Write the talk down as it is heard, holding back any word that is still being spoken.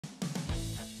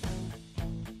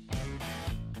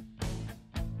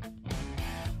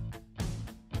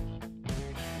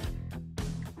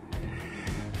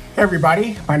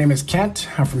Everybody, my name is Kent.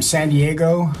 I'm from San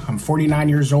Diego. I'm 49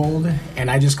 years old, and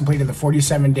I just completed the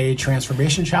 47-day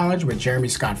transformation challenge with Jeremy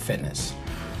Scott Fitness.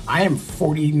 I am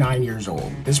 49 years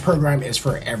old. This program is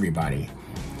for everybody.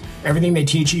 Everything they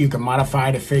teach you can modify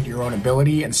to fit your own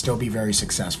ability and still be very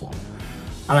successful.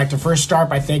 I'd like to first start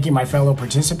by thanking my fellow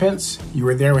participants. You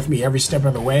were there with me every step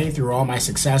of the way through all my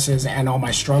successes and all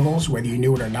my struggles, whether you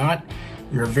knew it or not.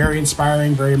 You're very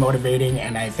inspiring, very motivating,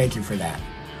 and I thank you for that.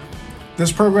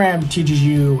 This program teaches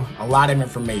you a lot of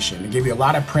information. It gives you a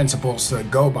lot of principles to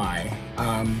go by.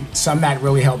 Some that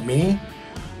really helped me.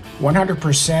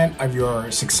 100% of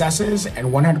your successes and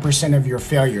 100% of your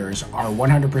failures are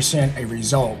 100% a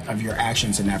result of your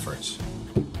actions and efforts.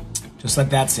 Just let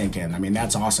that sink in. I mean,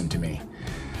 that's awesome to me.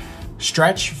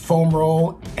 Stretch, foam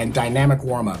roll, and dynamic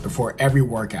warm-up before every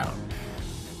workout.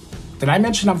 Did I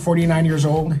mention I'm 49 years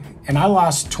old? And I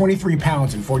lost 23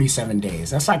 pounds in 47 days.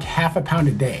 That's like half a pound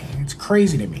a day. It's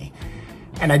crazy to me.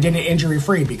 And I did it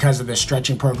injury-free because of the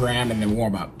stretching program and the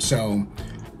warm-up. So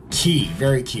key,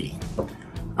 very key.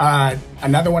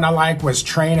 Another one I like was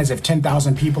train as if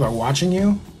 10,000 people are watching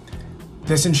you.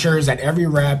 This ensures that every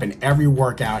rep and every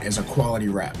workout is a quality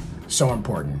rep. So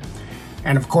important.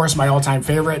 And of course, my all-time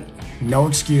favorite, no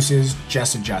excuses,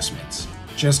 just adjustments.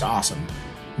 Just awesome.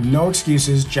 No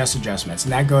excuses, just adjustments.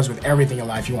 And that goes with everything in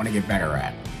life you want to get better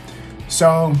at.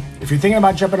 So if you're thinking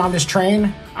about jumping on this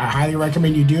train, I highly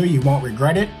recommend you do. You won't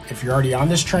regret it. If you're already on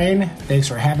this train, thanks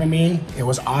for having me. It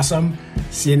was awesome.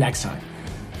 See you next time.